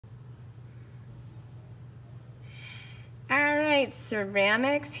right,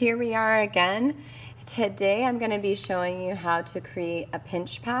 ceramics, here we are again. Today I'm going to be showing you how to create a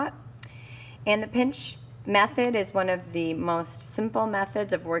pinch pot. And the pinch method is one of the most simple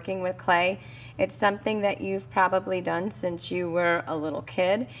methods of working with clay. It's something that you've probably done since you were a little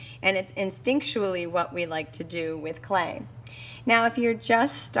kid, and it's instinctually what we like to do with clay. Now, if you're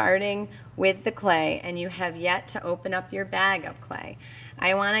just starting with the clay and you have yet to open up your bag of clay,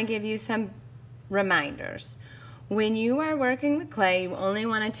 I want to give you some reminders. When you are working with clay, you only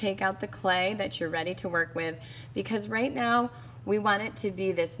want to take out the clay that you're ready to work with, because right now we want it to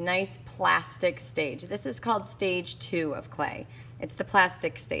be this nice plastic stage. This is called stage 2 of clay. It's the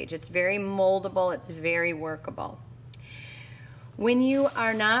plastic stage. It's very moldable, it's very workable. When you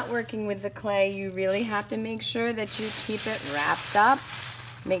are not working with the clay, you really have to make sure that you keep it wrapped up.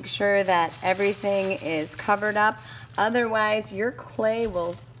 Make sure that everything is covered up. Otherwise, your clay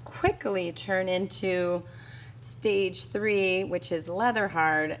will quickly turn into stage 3, which is leather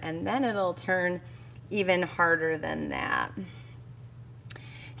hard, and then it'll turn even harder than that.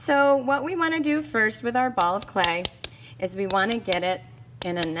 So what we want to do first with our ball of clay is we want to get it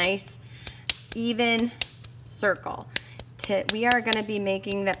in a nice even circle. We are going to be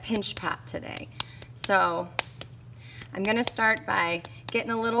making the pinch pot today. So I'm going to start by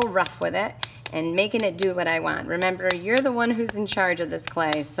getting a little rough with it and making it do what I want. Remember, you're the one who's in charge of this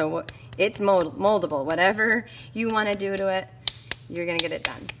clay, so it's moldable. Whatever you want to do to it, you're going to get it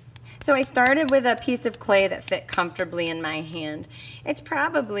done. So I started with a piece of clay that fit comfortably in my hand. It's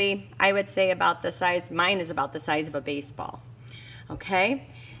probably, I would say, about the size, mine is about the size of a baseball. Okay,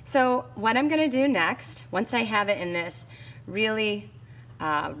 so what I'm going to do next, once I have it in this really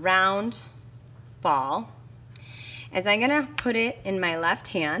round ball, is I'm going to put it in my left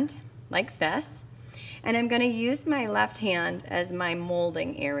hand like this, and I'm going to use my left hand as my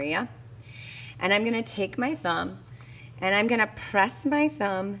molding area, and I'm going to take my thumb and I'm going to press my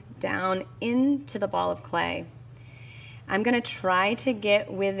thumb down into the ball of clay. I'm going to try to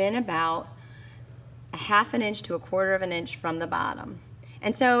get within about a ½ inch to a ¼ of an inch from the bottom.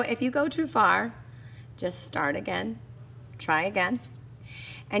 And so if you go too far, just start again, try again.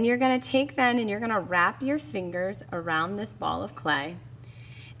 And you're going to take then and you're going to wrap your fingers around this ball of clay.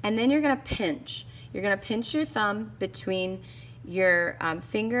 And then you're going to pinch. You're going to pinch your thumb between your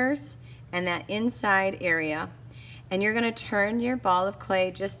fingers and that inside area. And you're going to turn your ball of clay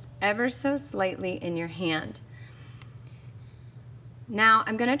just ever so slightly in your hand. Now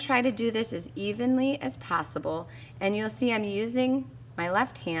I'm going to try to do this as evenly as possible, and you'll see I'm using my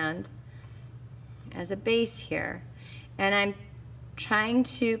left hand as a base here, and I'm trying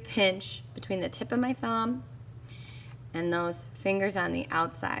to pinch between the tip of my thumb and those fingers on the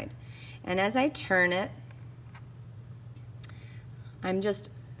outside. And as I turn it, I'm just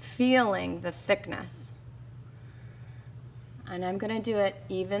feeling the thickness. And I'm going to do it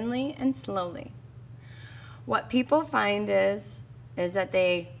evenly and slowly. What people find is that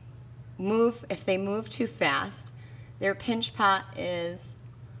they move, if they move too fast, their pinch pot is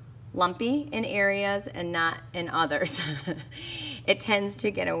lumpy in areas and not in others. It tends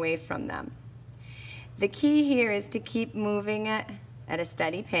to get away from them. The key here is to keep moving it at a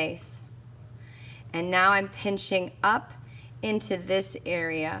steady pace. And now I'm pinching up into this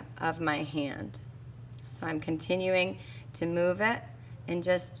area of my hand. So I'm continuing to move it and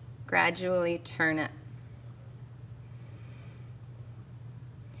just gradually turn it.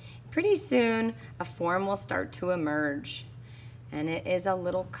 Pretty soon a form will start to emerge, and it is a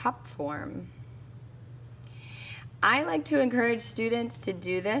little cup form. I like to encourage students to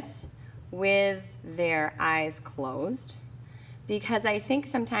do this with their eyes closed, because I think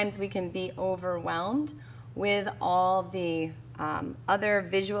sometimes we can be overwhelmed with all the other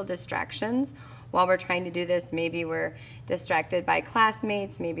visual distractions while we're trying to do this. Maybe we're distracted by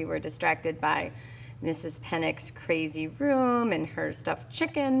classmates, maybe we're distracted by Mrs. Pennick's crazy room and her stuffed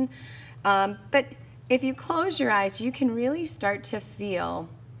chicken. But if you close your eyes, you can really start to feel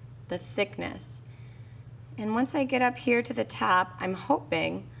the thickness. And once I get up here to the top, I'm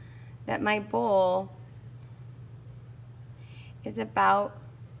hoping that my bowl is about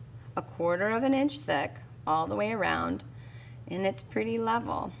a ¼ of an inch thick all the way around, and it's pretty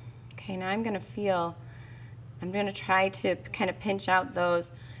level. Okay, now I'm going to try to kind of pinch out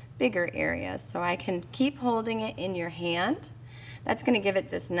those bigger areas so I can keep holding it in your hand. That's going to give it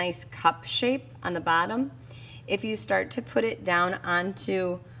this nice cup shape on the bottom. If you start to put it down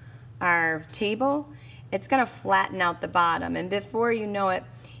onto our table, it's going to flatten out the bottom, and before you know it,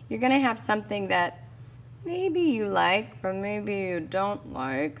 you're going to have something that maybe you like, but maybe you don't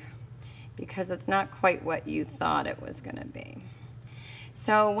like, because it's not quite what you thought it was going to be.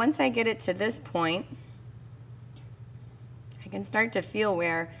 So once I get it to this point, I You can start to feel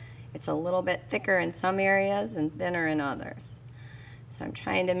where it's a little bit thicker in some areas and thinner in others. So I'm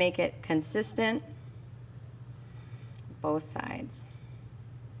trying to make it consistent both sides.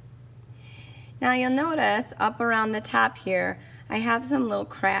 Now you'll notice up around the top here, I have some little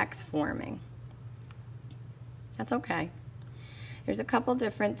cracks forming. That's okay. There's a couple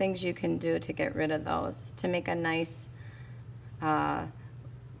different things you can do to get rid of those, to make a nice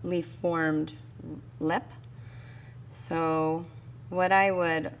leaf-formed lip. So what I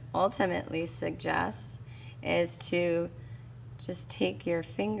would ultimately suggest is to just take your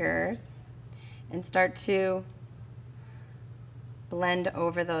fingers and start to blend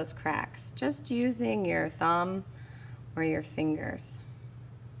over those cracks, just using your thumb or your fingers.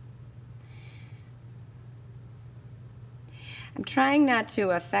 I'm trying not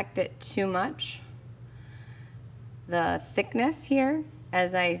to affect it too much, the thickness here,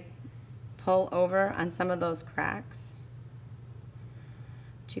 as I pull over on some of those cracks.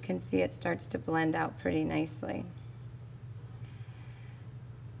 But you can see it starts to blend out pretty nicely.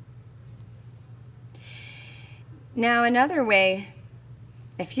 Now another way,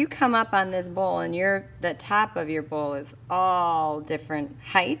 if you come up on this bowl and the top of your bowl is all different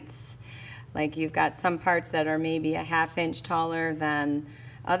heights, like you've got some parts that are maybe a ½ inch taller than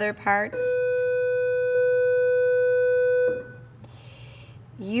other parts,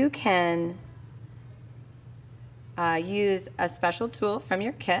 you can use a special tool from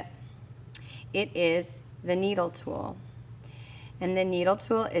your kit. It is the needle tool. And the needle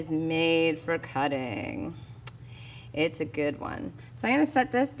tool is made for cutting. It's a good one. So I'm going to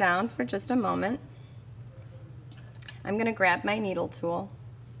set this down for just a moment. I'm going to grab my needle tool.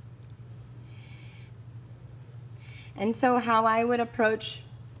 And so how I would approach,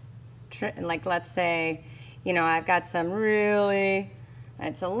 like let's say, you know, I've got some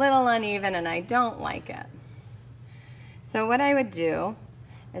it's a little uneven and I don't like it. So what I would do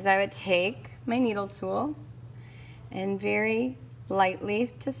is I would take my needle tool and very lightly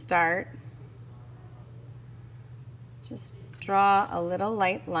to start, just draw a little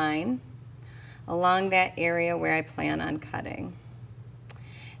light line along that area where I plan on cutting.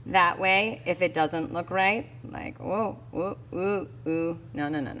 That way, if it doesn't look right, like, whoa, whoa, ooh, ooh, no,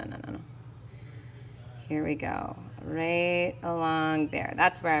 no, no, no, no, no. Here we go, right along there.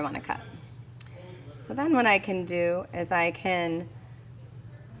 That's where I want to cut. So then what I can do is I can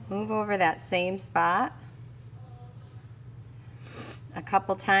move over that same spot a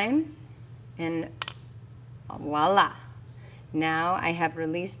couple times, and voila. Now I have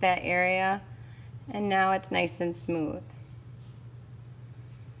released that area, and now it's nice and smooth.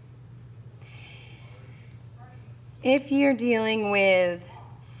 If you're dealing with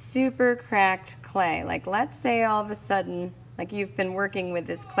super cracked clay, like let's say all of a sudden, like you've been working with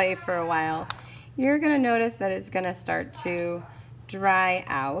this clay for a while, you're going to notice that it's going to start to dry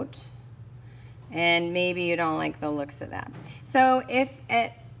out, and maybe you don't like the looks of that. So if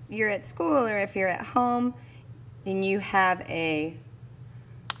you're at school or if you're at home and you have a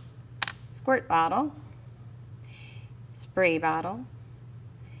squirt bottle, spray bottle,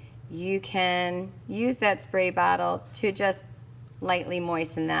 you can use that spray bottle to just lightly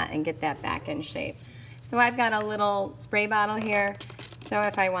moisten that and get that back in shape. So I've got a little spray bottle here, so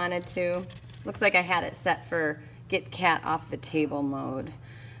if I wanted to, looks like I had it set for get cat off the table mode,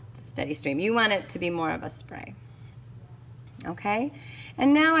 the steady stream. You want it to be more of a spray. Okay,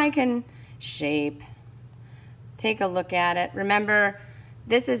 and now I can shape, take a look at it. Remember,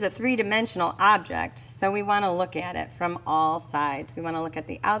 this is a three-dimensional object, so we want to look at it from all sides. We want to look at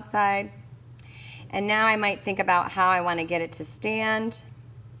the outside, and now I might think about how I want to get it to stand,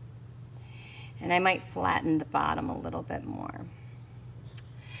 and I might flatten the bottom a little bit more.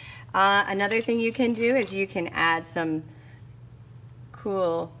 Another thing you can do is you can add some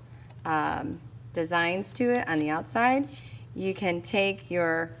cool designs to it on the outside. You can take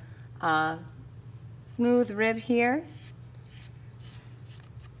your smooth rib here,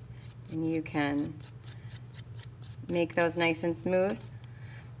 and you can make those nice and smooth.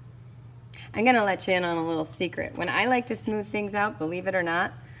 I'm going to let you in on a little secret. When I like to smooth things out, believe it or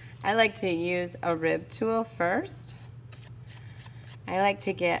not, I like to use a rib tool first. I like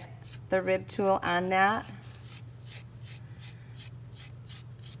to get the rib tool on that,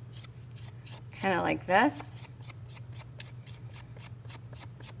 kind of like this.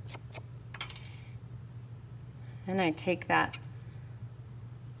 And I take that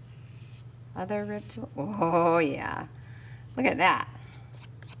other rib tool. Oh yeah, look at that.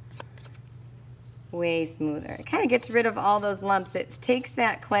 Way smoother. It kind of gets rid of all those lumps. It takes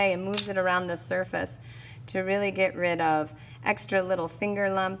that clay and moves it around the surface to really get rid of extra little finger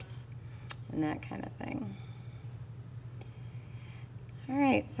lumps and that kind of thing. All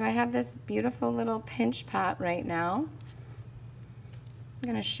right, so I have this beautiful little pinch pot right now. I'm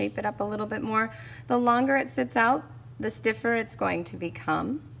going to shape it up a little bit more. The longer it sits out, the stiffer it's going to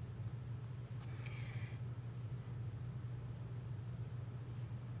become.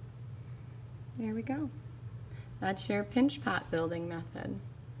 There we go. That's your pinch pot building method.